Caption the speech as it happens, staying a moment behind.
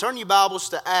Turn your Bibles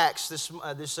to Acts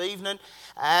this evening,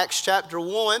 Acts chapter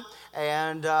 1,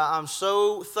 and I'm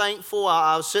so thankful.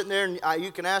 I was sitting there, and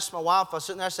you can ask my wife, I was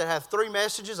sitting there, I said, I have 3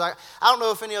 messages. I don't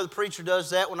know if any other preacher does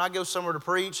that when I go somewhere to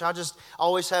preach. I just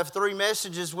always have 3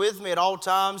 messages with me at all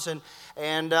times,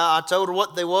 and I told her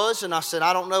what they was, and I said,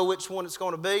 I don't know which one it's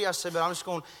going to be. I said, but I'm just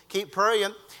going to keep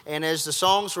praying. And as the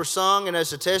songs were sung and as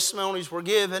the testimonies were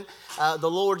given, the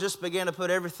Lord just began to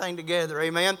put everything together,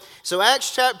 amen. So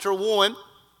Acts chapter 1,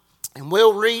 and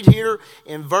we'll read here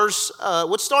in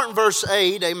let's start in verse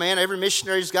 8, amen. Every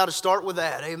missionary's got to start with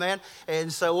that, amen.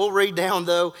 And so we'll read down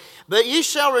though. But ye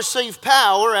shall receive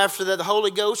power after that the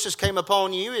Holy Ghost has came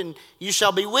upon you, and you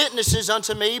shall be witnesses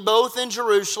unto me both in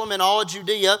Jerusalem and all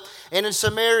Judea and in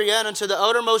Samaria and unto the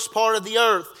uttermost part of the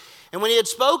earth. And when he had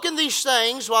spoken these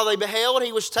things, while they beheld,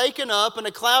 he was taken up, and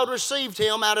a cloud received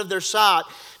him out of their sight.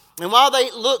 And while they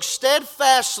looked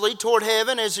steadfastly toward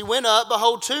heaven as he went up,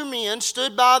 behold, 2 men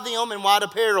stood by them in white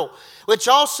apparel, which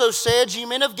also said, Ye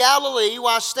men of Galilee,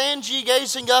 why stand ye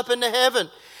gazing up into heaven?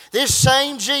 This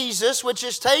same Jesus, which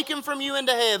is taken from you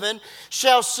into heaven,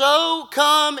 shall so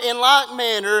come in like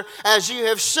manner as you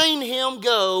have seen him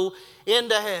go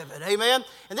into heaven. Amen.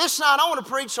 And this night I want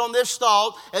to preach on this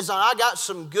thought as I got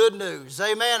some good news.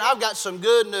 Amen. I've got some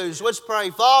good news. Let's pray.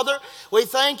 Father, we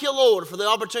thank you, Lord, for the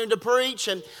opportunity to preach.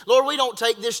 And Lord, we don't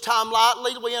take this time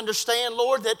lightly. We understand,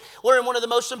 Lord, that we're in one of the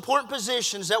most important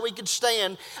positions that we could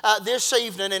stand this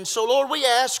evening. And so, Lord, we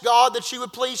ask, God, that you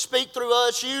would please speak through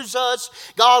us, use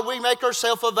us. God, we make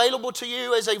ourselves available to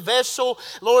you as a vessel,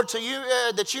 Lord, to you,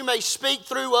 that you may speak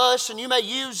through us and you may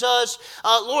use us.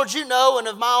 Lord, you know, and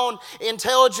of my own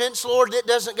intelligence, Lord, it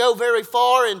doesn't go very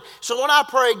far. And so, Lord, I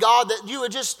pray, God, that you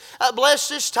would just bless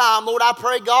this time. Lord, I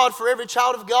pray, God, for every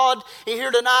child of God here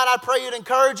tonight. I pray you'd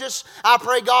encourage us. I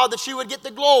pray, God, that you would get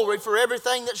the glory for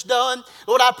everything that's done.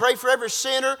 Lord, I pray for every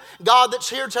sinner, God, that's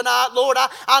here tonight. Lord,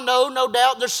 I know, no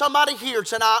doubt, there's somebody here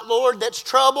tonight, Lord, that's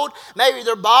troubled. Maybe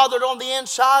they're bothered on the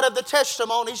inside of the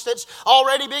testimonies that's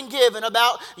already been given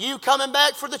about you coming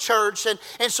back for the church.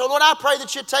 And so, Lord, I pray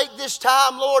that you'd take this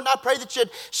time, Lord, and I pray that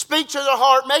you'd speak to their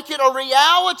heart, make it a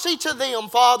reality to them,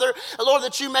 Father, Lord,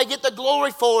 that you may get the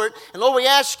glory for it. And Lord, we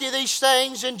ask you these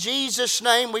things in Jesus'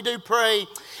 name we do pray.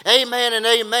 Amen and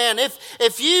amen.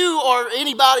 If you or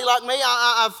anybody like me,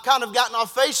 I've kind of gotten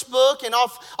off Facebook and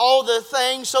off all the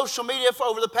things, social media for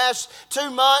over the past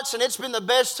 2 months, and it's been the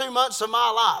best 2 months of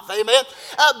my life. Amen.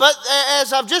 But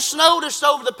as I've just noticed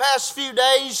over the past few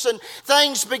days, and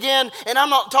things began, and I'm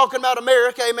not talking about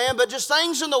America, amen, but just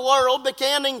things in the world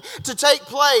beginning to take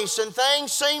place, and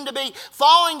things seem to be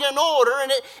falling in order,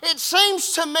 and it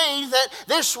seems to me that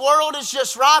this world is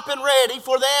just ripe and ready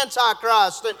for the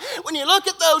Antichrist. And when you look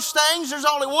at those things, there's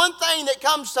only one thing that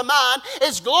comes to mind.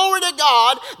 It's glory to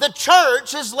God. The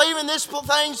church is leaving this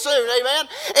thing soon. Amen.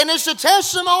 And as the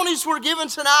testimonies were given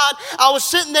tonight, I was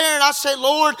sitting there and I said,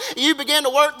 Lord, you began to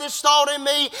work this thought in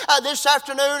me this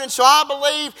afternoon. And so I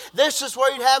believe this is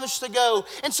where you'd have us to go.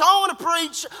 And so I want to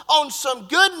preach on some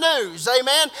good news.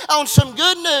 Amen. On some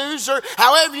good news, or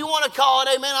however you want to call it.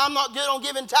 Amen. I'm not good on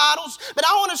giving titles, but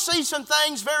I want to see some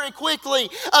things very quickly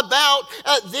about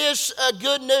this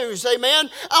good news. Amen.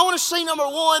 I want to see, number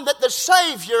one, that the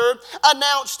Savior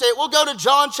announced it. We'll go to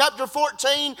John chapter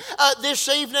 14 this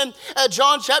evening.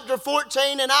 John chapter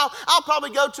 14, and I'll probably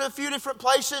go to a few different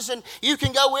places, and you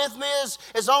can go with me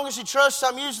as long as you trust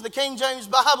I'm using the King James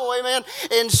Bible. Amen.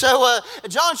 And so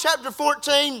John chapter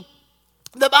 14,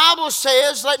 the Bible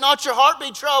says, let not your heart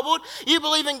be troubled. You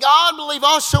believe in God, believe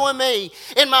also in me.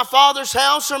 In my Father's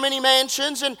house are many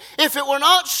mansions, and if it were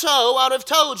not so, I'd have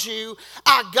told you,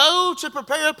 I go to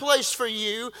prepare a place for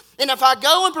you. And if I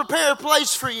go and prepare a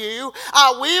place for you,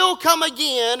 I will come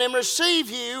again and receive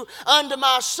you unto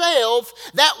myself,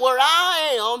 that where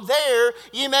I am, there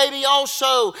you may be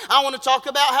also. I want to talk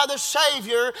about how the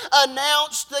Savior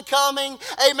announced the coming.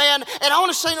 Amen. And I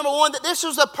want to say, number one, that this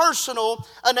was a personal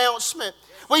announcement.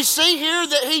 We see here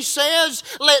that he says,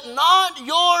 let not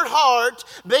your heart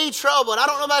be troubled. I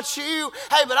don't know about you,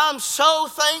 hey, but I'm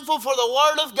so thankful for the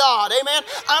Word of God. Amen.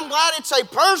 I'm glad it's a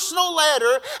personal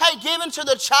letter, hey, given to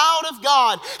the child of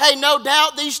God. Hey, no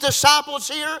doubt these disciples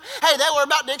here, hey, they were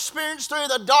about to experience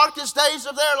through the darkest days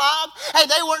of their life. Hey,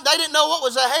 they didn't know what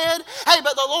was ahead. Hey,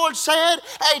 but the Lord said,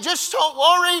 hey, just don't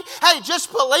worry. Hey,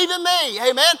 just believe in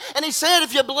me. Amen. And he said,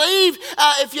 if you believe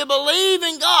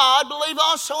in God, believe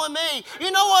also in me.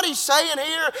 You know, know what he's saying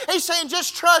here? He's saying,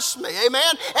 just trust me,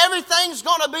 amen? Everything's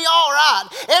going to be all right.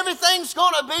 Everything's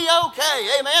going to be okay,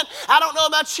 amen? I don't know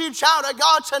about you, child of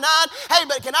God, tonight. Hey,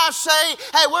 but can I say,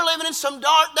 hey, we're living in some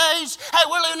dark days. Hey,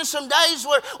 we're living in some days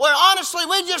where honestly,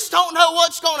 we just don't know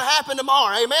what's going to happen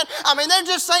tomorrow, amen? I mean, there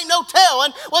just ain't no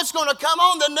telling what's going to come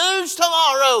on the news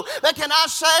tomorrow. But can I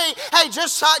say, hey,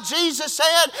 just like Jesus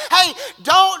said, hey,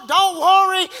 don't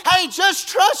worry. Hey, just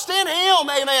trust in Him,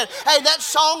 amen. Hey, that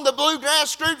song the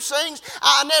Bluegrass Group sings,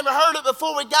 I never heard it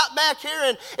before we got back here,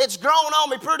 and it's grown on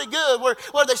me pretty good where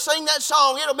they sing that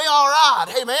song, it'll be all right,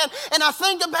 amen. And I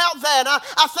think about that.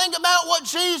 I think about what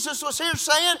Jesus was here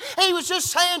saying. He was just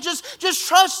saying, just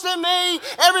trust in me.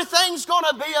 Everything's going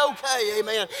to be okay,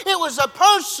 amen. It was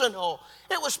personal.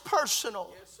 Yes,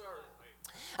 sir.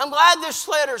 I'm glad this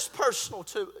letter is personal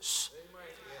to us.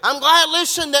 I'm glad,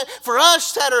 listen, that for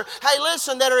us that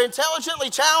are intelligently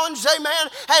challenged, amen,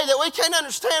 hey, that we can't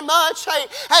understand much, hey,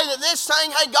 that this thing,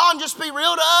 hey, God just be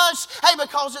real to us, hey,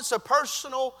 because it's a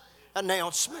personal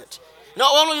announcement.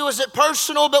 Not only was it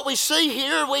personal, but we see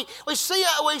here, we see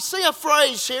a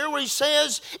phrase here where he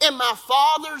says, in my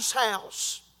Father's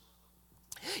house.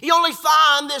 You only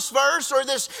find this verse or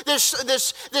this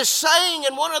saying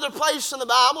in one other place in the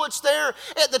Bible. It's there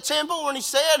at the temple when he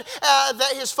said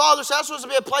that his Father's house was to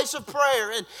be a place of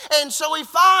prayer. And so we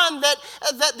find that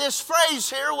this phrase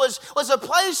here was a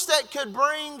place that could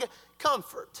bring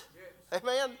comfort.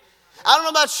 Amen. I don't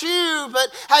know about you, but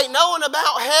hey, knowing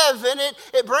about heaven,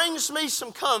 it brings me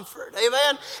some comfort.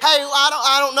 Amen. Hey,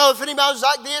 I don't know if anybody's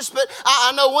like this, but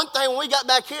I know one thing. When we got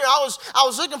back here, I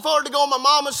was looking forward to going to my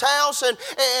mama's house and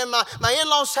my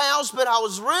in-laws' house, but I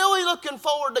was really looking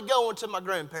forward to going to my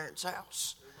grandparents'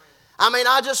 house. I mean,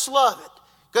 I just love it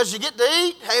because you get to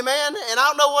eat. Amen. And I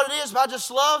don't know what it is, but I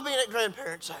just love being at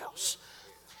grandparents' house.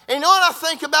 And you know what I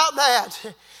think about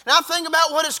that? And I think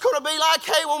about what it's going to be like,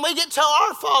 hey, when we get to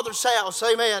our Father's house,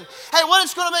 amen. Hey, what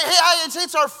it's going to be, hey,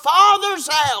 it's our Father's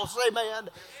house, amen.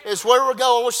 It's where we're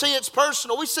going. We see it's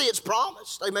personal. We see it's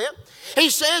promised, amen. He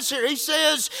says here,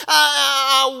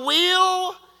 I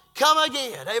will come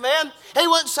again, amen. He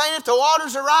wasn't saying if the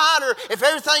waters are right or if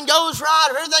everything goes right,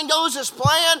 if everything goes as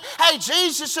planned. Hey,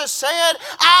 Jesus just said,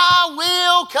 I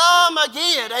will come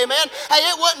again, amen. Hey,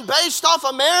 it wasn't based off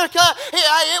America.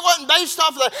 Hey, it wasn't based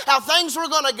off how things were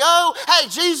going to go. Hey,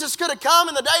 Jesus could have come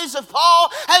in the days of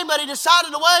Paul. Hey, but he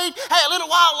decided to wait, hey, a little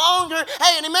while longer.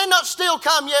 Hey, and he may not still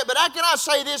come yet, but how can I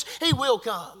say this? He will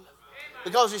come.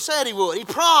 Because he said he would. He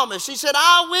promised. He said,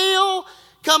 I will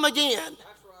come again.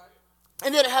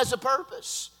 And then it has a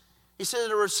purpose. He said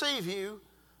to receive you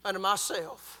unto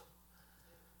myself.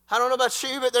 I don't know about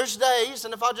you, but there's days,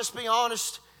 and if I'll just be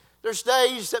honest, there's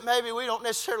days that maybe we don't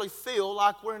necessarily feel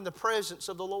like we're in the presence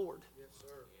of the Lord. Yes,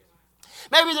 sir.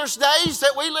 Maybe there's days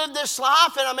that we live this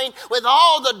life, and I mean, with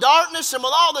all the darkness and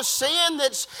with all the sin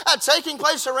that's taking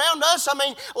place around us, I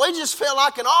mean, we just feel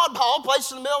like an oddball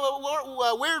placed in the middle of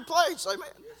a weird place. Amen.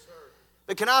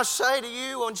 But can I say to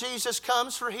you, when Jesus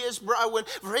comes for His bride, when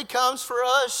He comes for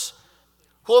us,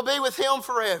 we'll be with Him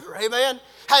forever. Amen.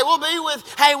 Hey, we'll be with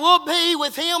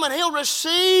Him, and He'll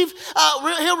receive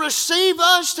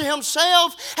us to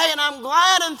Himself. Hey, and I'm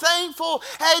glad and thankful.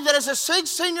 Hey, that as a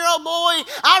 16-year-old boy,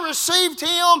 I received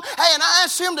Him. Hey, and I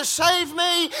asked Him to save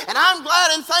me, and I'm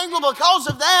glad and thankful because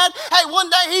of that. Hey, one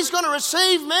day He's going to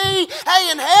receive me. Hey,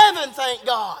 in heaven, thank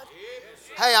God.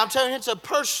 Hey, I'm telling you, it's a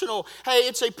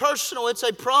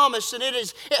promise, and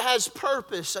it has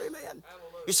purpose. Amen.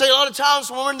 You see, a lot of times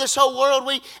when we're in this whole world,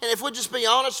 and if we just be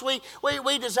honest, we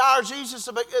desire Jesus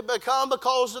to become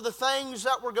because of the things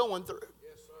that we're going through.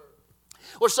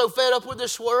 We're so fed up with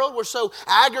this world. We're so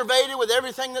aggravated with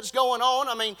everything that's going on.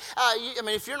 I mean,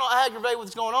 if you're not aggravated with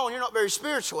what's going on, you're not very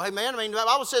spiritual. Amen. I mean, the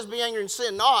Bible says, "Be angry and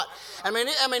sin not."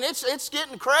 It's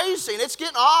getting crazy and it's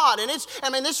getting odd, and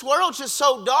this world's just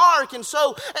so dark and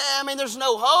so. There's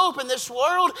no hope in this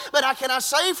world. But can I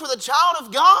say, for the child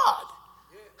of God,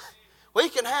 we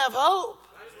can have hope.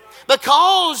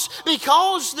 Because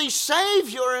the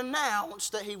Savior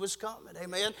announced that He was coming.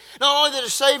 Amen. Not only did the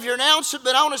Savior announce it,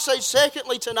 but I want to say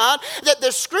secondly tonight that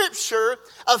the Scripture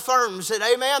affirms it.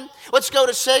 Amen. Let's go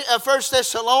to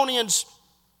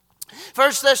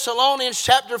 1 Thessalonians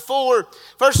chapter 4.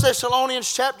 1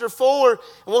 Thessalonians chapter 4. And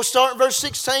we'll start in verse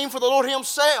 16. For the Lord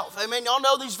Himself. Amen. Y'all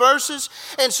know these verses.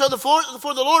 And so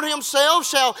for the Lord Himself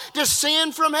shall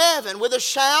descend from heaven with a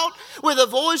shout, with the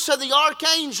voice of the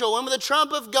archangel, and with the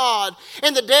trump of God.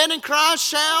 And the dead in Christ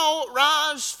shall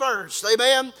rise first.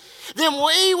 Amen. Then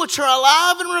we which are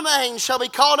alive and remain shall be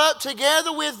caught up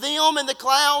together with them in the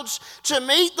clouds to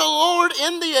meet the Lord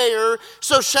in the air.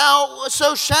 So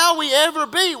shall we ever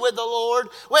be with the Lord.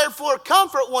 Wherefore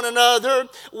comfort one another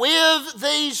with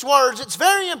these words. It's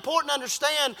very important to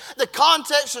understand the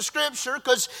context of Scripture,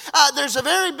 because there's a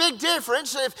very big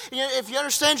difference if you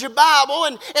understand your Bible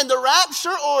and the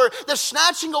rapture or the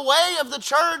snatching away of the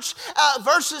church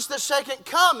versus the second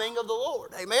coming of the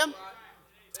Lord. Amen?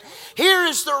 Here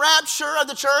is the rapture of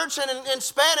the church, and in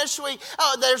Spanish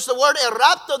there's the word el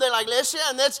rapto de la iglesia,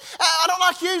 and I don't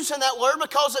like using that word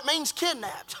because it means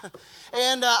kidnapped.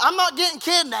 And I'm not getting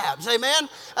kidnapped, amen,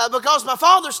 because my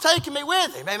Father's taking me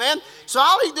with Him, amen. So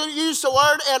I'll use the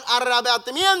word el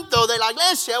arrebatamiento de la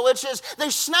iglesia, which is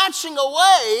the snatching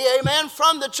away, amen,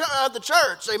 from the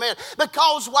church, amen.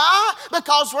 Because why?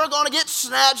 Because we're going to get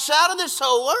snatched out of this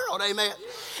whole world, amen.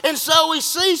 And so we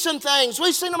see some things.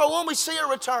 We see, number one, we see a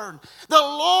return. The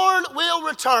Lord will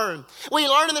return. We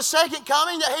learn in the second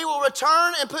coming that He will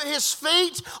return and put His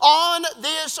feet on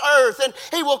this earth. And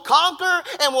He will conquer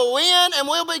and will win, and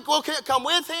we'll come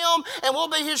with Him, and we'll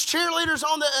be His cheerleaders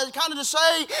on the kind of to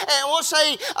say, and we'll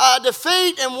say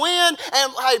defeat and win,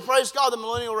 and hey, praise God, the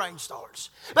millennial reign starts.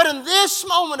 But in this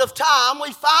moment of time,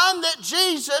 we find that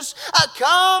Jesus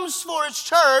comes for His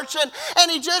church, and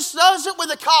He just does it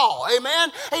with a call,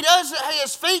 amen. He does it,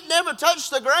 His feet never touch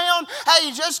the ground. Hey,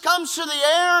 He just comes to the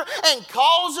air and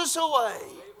calls us away.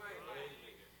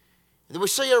 Then we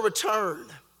see a return.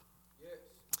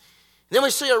 Then we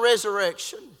see a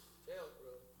resurrection.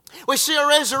 We see a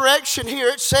resurrection here.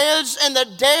 It says, and the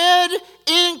dead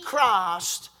in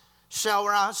Christ shall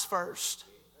rise first.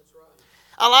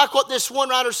 I like what this one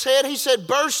writer said. He said,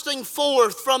 bursting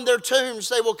forth from their tombs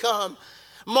they will come.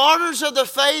 Martyrs of the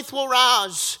faith will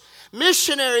rise.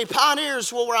 Missionary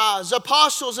pioneers will rise.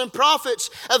 Apostles and prophets,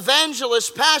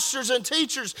 evangelists, pastors and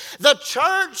teachers. The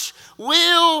church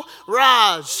will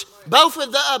rise. Both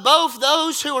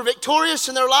those who are victorious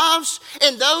in their lives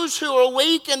and those who are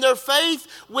weak in their faith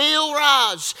will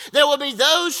rise. There will be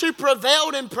those who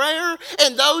prevailed in prayer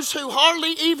and those who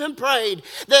hardly even prayed.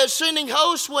 The ascending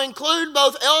host will include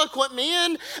both eloquent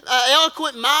men,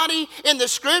 mighty in the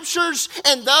Scriptures,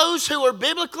 and those who are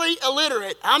biblically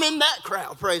illiterate. I'm in that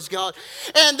crowd, praise God.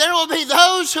 And there will be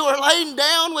those who are laden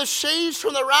down with sheaves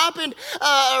from the ripened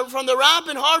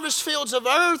harvest fields of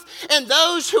earth, and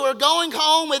those who are going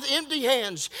home with empty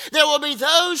hands. There will be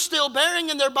those still bearing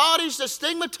in their bodies the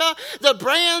stigmata, the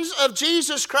brands of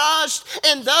Jesus Christ,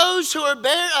 and those who are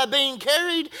being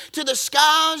carried to the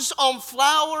skies on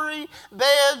flowery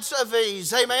beds of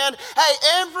ease. Amen. Hey,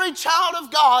 every child of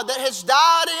God that has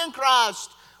died in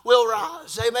Christ will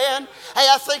rise. Amen. Hey,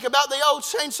 I think about the old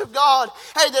saints of God,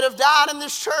 hey, that have died in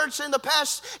this church in the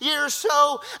past year or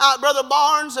so. Brother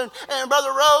Barnes and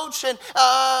Brother Roach and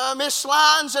Miss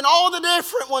Lyons and all the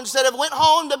different ones that have went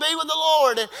home to be with the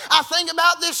Lord. And I think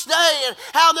about this day and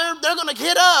how they're going to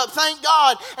get up, thank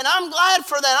God. And I'm glad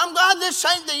for that. I'm glad this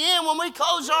ain't the end when we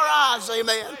close our eyes.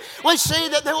 Amen. We see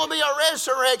that there will be a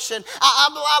resurrection.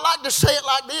 I like to say it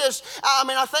like this.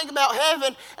 I think about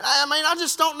heaven, and I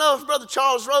just don't know if Brother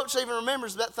Charles Roach even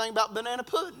remembers that thing about banana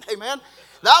pudding. Amen.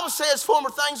 The Bible says former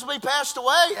things will be passed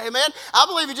away. Amen. I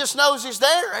believe he just knows he's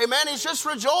there. Amen. He's just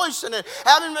rejoicing and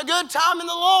having a good time in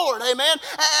the Lord. Amen.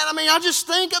 And I just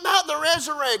think about the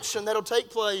resurrection that'll take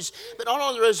place. But not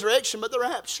only the resurrection, but the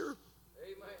rapture.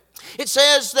 Amen. It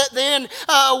says that then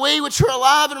we which are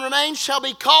alive and remain shall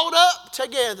be caught up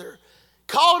together.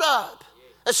 Caught up.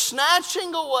 A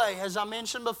snatching away, as I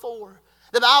mentioned before.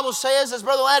 The Bible says, as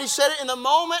Brother Laddie said it, in the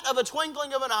moment of a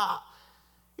twinkling of an eye.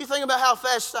 You think about how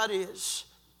fast that is.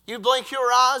 You blink your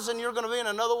eyes and you're going to be in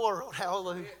another world.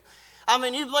 Hallelujah.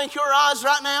 You blink your eyes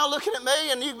right now looking at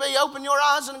me and you open your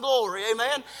eyes in glory.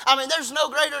 Amen. There's no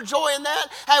greater joy in that.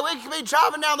 Hey, we could be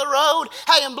driving down the road,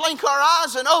 hey, and blink our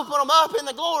eyes and open them up in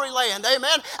the glory land.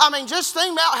 Amen. Just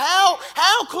think about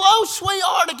how close we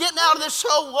are to getting out of this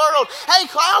whole world. Hey,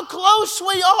 how close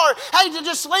we are, hey, to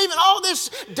just leaving all this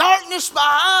darkness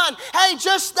behind. Hey,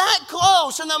 just that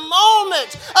close. In the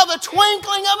moment of a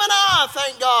twinkling of an eye,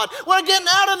 thank God, we're getting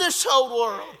out of this whole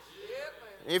world.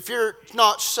 If you're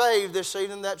not saved this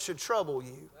evening, that should trouble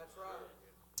you. That's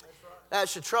right. That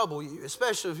should trouble you,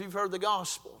 especially if you've heard the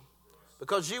gospel,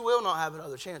 because you will not have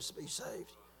another chance to be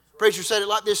saved. Preacher said it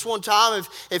like this one time.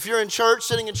 If you're in church,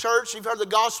 sitting in church, you've heard the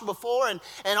gospel before, and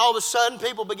all of a sudden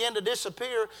people begin to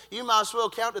disappear, you might as well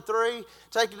count to 3,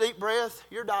 take a deep breath,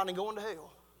 you're dying and going to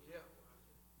hell. Yeah.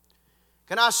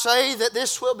 Can I say that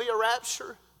this will be a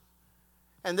rapture?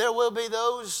 And there will be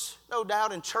those, no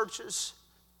doubt, in churches,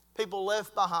 people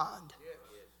left behind.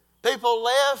 People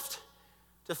left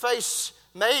to face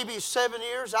maybe 7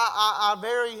 years. I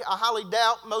highly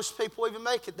doubt most people even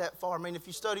make it that far. I mean, if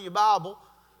you study your Bible.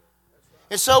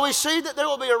 And so we see that there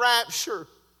will be a rapture.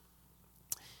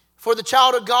 For the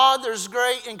child of God, there's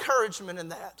great encouragement in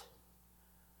that.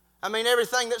 I mean,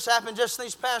 everything that's happened just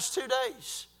these past 2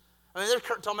 days. I mean, they're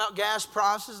talking about gas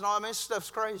prices and all that. I mean, this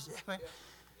stuff's crazy.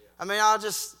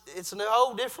 It's a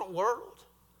whole different world.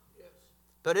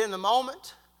 But in the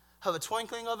moment of a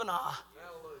twinkling of an eye,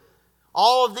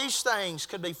 all of these things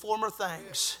could be former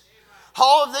things.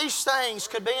 All of these things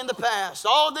could be in the past.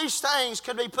 All of these things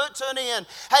could be put to an end.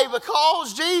 Hey,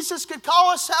 because Jesus could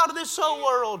call us out of this whole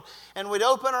world and we'd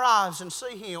open our eyes and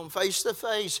see Him face to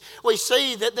face. We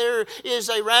see that there is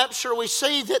a rapture. We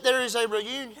see that there is a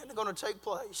reunion going to take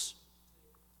place.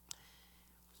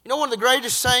 You know, one of the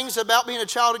greatest things about being a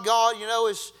child of God,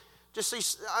 is just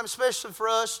especially for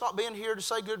us, not being here to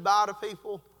say goodbye to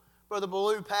people. Brother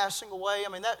Ballou passing away.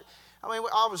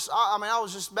 I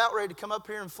was just about ready to come up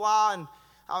here and fly, and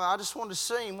I just wanted to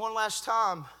see him one last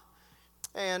time.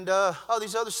 And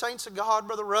these other saints of God,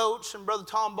 Brother Roach and Brother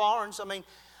Tom Barnes. I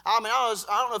don't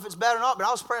know if it's bad or not, but I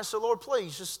was praying to the Lord,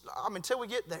 please, until we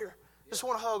get there, just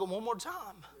want to hug them one more time.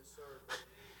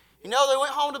 They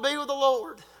went home to be with the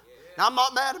Lord. And I'm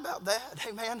not mad about that,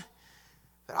 amen.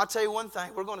 But I'll tell you one thing,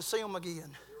 we're going to see them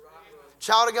again.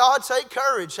 Child of God, take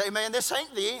courage, amen. This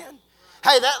ain't the end.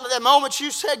 Hey, that moment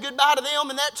you said goodbye to them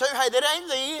and that too, hey, that ain't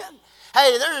the end.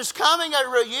 Hey, there is coming a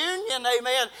reunion,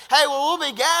 amen. Hey, we'll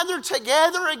be gathered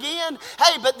together again.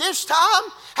 Hey, but this time,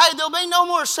 hey, there'll be no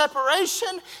more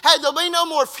separation. Hey, there'll be no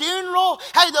more funeral.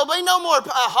 Hey, there'll be no more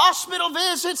hospital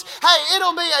visits. Hey,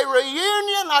 it'll be a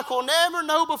reunion like we'll never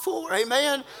know before,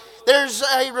 amen. There's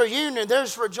a reunion.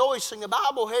 There's rejoicing. The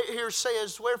Bible here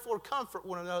says, wherefore comfort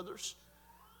one another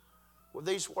with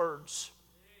these words.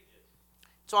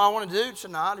 So all I want to do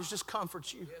tonight is just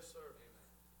comfort you. Yes, sir.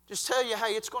 Just tell you,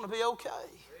 hey, it's going to be okay.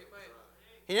 Amen.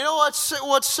 And you know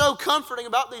what's so comforting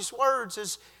about these words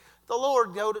is the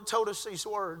Lord told us these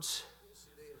words.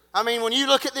 Yes, when you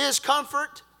look at this,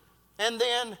 comfort, and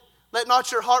then let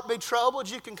not your heart be troubled,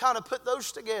 you can kind of put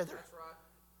those together. That's right.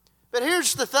 But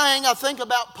here's the thing I think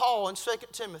about Paul in 2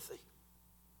 Timothy.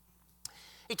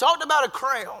 He talked about a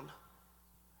crown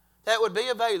that would be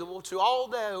available to all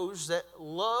those that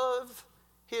love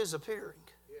His appearing.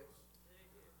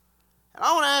 And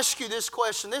I want to ask you this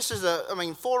question. This is a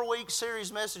 4-week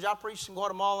series message I preached in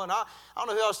Guatemala, and I don't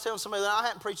know who I was telling somebody that I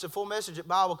hadn't preached a full message at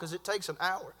Bible because it takes an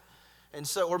hour, and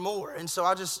so or more. And so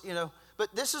I just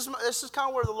but this is kind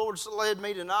of where the Lord's led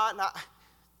me tonight. And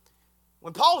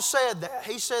when Paul said that,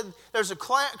 he said there's a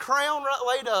crown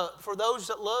laid up for those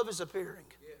that love His appearing.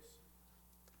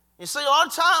 You see, a lot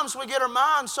of times we get our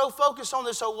minds so focused on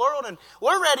this whole world and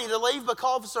we're ready to leave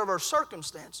because of our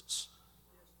circumstances.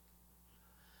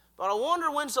 But I wonder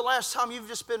when's the last time you've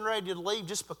just been ready to leave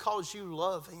just because you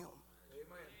love Him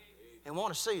and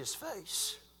want to see His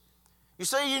face. You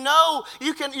see, you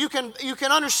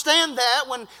can understand that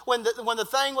when the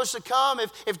thing was to come,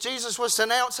 if Jesus was to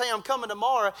announce, hey, I'm coming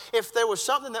tomorrow, if there was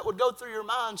something that would go through your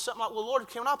mind, something like, well, Lord,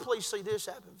 can I please see this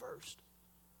happen first?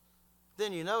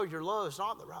 Then you know your love is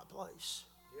not in the right place.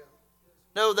 Yeah.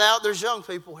 No doubt there's young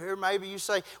people here. Maybe you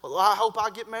say, well, I hope I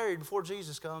get married before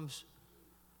Jesus comes.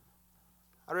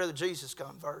 I'd rather Jesus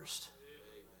come first.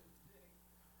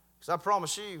 Because I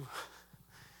promise you,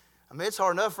 it's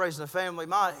hard enough raising a family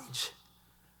my age.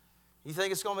 You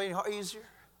think it's going to be any easier?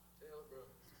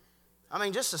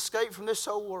 Just escape from this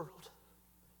whole world.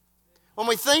 When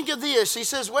we think of this, he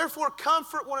says, wherefore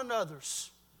comfort one another.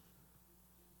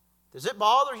 Does it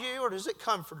bother you or does it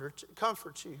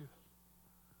comfort you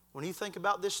when you think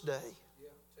about this day?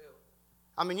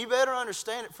 You better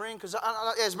understand it, friend, because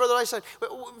as Brother Ray said,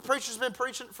 preachers have been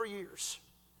preaching it for years.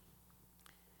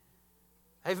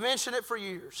 They've mentioned it for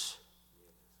years.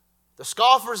 The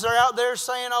scoffers are out there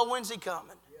saying, oh, when's He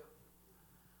coming?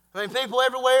 People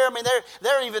everywhere,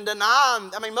 they're even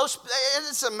denying.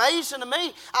 It's amazing to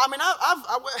me.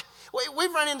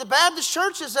 We've run into Baptist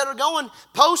churches that are going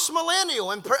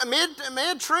post-millennial and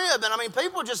mid-trib. And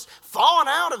people just falling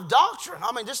out of doctrine.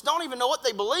 Just don't even know what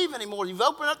they believe anymore. You've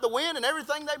opened up the wind and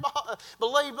everything they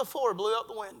believed before blew out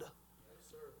the window.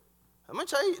 Yes, I'm going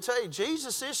to tell you,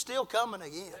 Jesus is still coming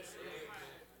again.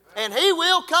 And He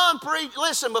will come preach.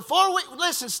 Listen,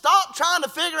 stop trying to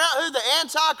figure out who the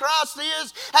Antichrist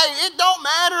is. Hey, it don't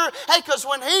matter. Hey, because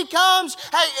when He comes,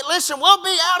 hey, listen, we'll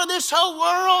be out of this whole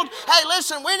world. Hey,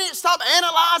 listen, we need to stop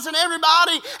analyzing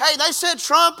everybody. Hey, they said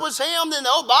Trump was him, then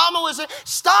Obama was him.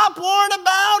 Stop worrying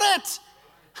about it.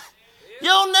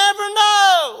 You'll never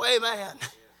know. Amen.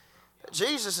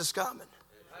 Jesus is coming.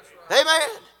 Amen.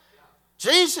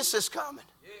 Jesus is coming.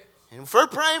 And if we're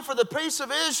praying for the peace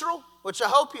of Israel, which I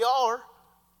hope you are,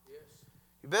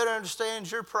 you better understand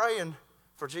you're praying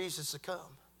for Jesus to come.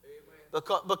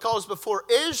 Because before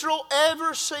Israel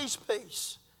ever sees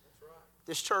peace,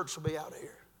 this church will be out of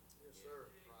here.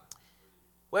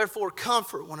 Wherefore,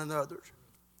 comfort one another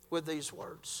with these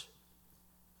words.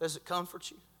 Does it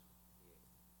comfort you?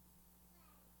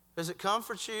 Does it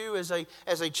comfort you as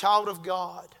a child of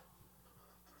God?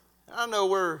 I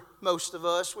know most of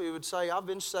us, we would say, I've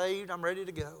been saved, I'm ready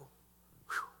to go.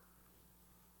 Whew.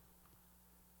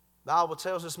 The Bible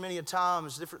tells us many a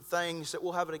times different things that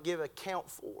we'll have to give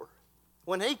account for.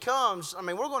 When He comes,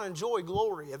 we're going to enjoy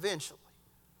glory eventually.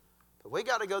 But we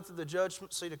got to go through the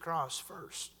judgment seat of Christ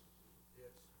first.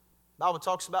 The Bible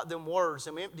talks about them words,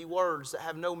 them empty words that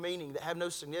have no meaning, that have no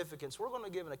significance. We're going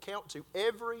to give an account to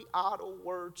every idle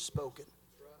word spoken.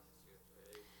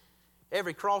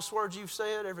 Every cross word you've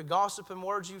said, every gossiping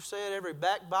word you've said, every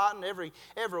backbiting,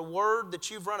 every word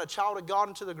that you've run a child of God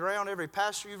into the ground, every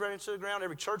pastor you've run into the ground,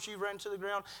 every church you've run into the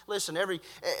ground. Listen, every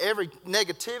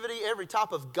negativity, every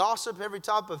type of gossip, every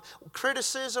type of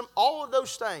criticism, all of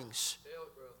those things.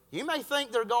 You may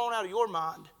think they're gone out of your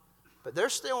mind, but they're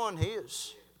still in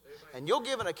His. And you'll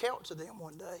give an account to them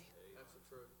one day.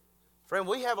 Friend,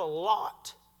 we have a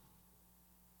lot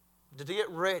to get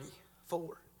ready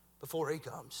for before He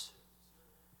comes.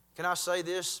 Can I say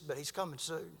this? But He's coming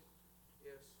soon.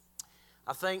 Yes.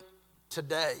 I think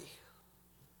today,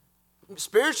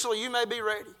 spiritually you may be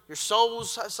ready. Your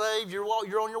soul's saved. You're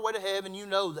on your way to heaven. You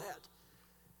know that.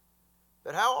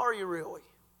 But how are you really?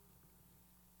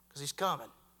 Because He's coming.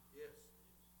 Yes.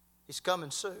 He's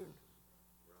coming soon.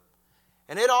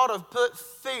 And it ought to put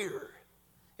fear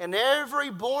in every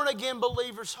born-again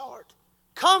believer's heart.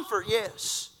 Comfort,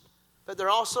 yes. But there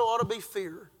also ought to be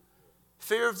fear.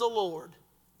 Fear of the Lord.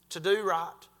 To do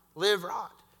right, live right,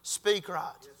 speak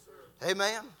right. Yes,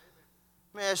 amen?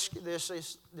 Let me ask you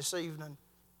this evening.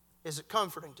 Is it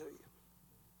comforting to you?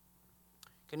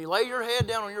 Can you lay your head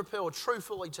down on your pillow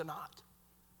truthfully tonight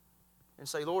and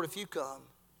say, Lord, if you come,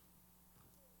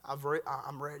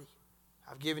 I'm ready.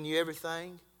 I've given you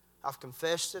everything. I've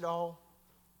confessed it all.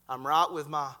 I'm right with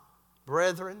my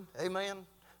brethren. Amen?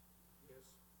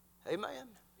 Yes. Amen?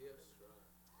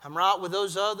 I'm right with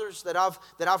those others that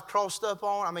I've crossed up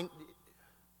on.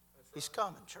 He's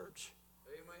coming, church.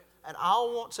 Amen. And I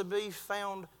want to be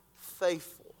found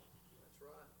faithful.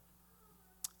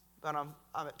 That's right.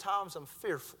 But at times I'm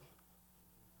fearful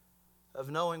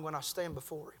of knowing when I stand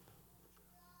before Him.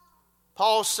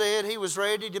 Paul said he was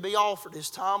ready to be offered. His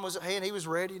time was at hand. He was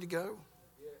ready to go.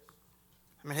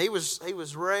 Yes. He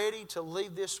was ready to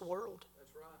leave this world.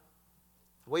 That's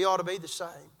right. We ought to be the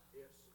same.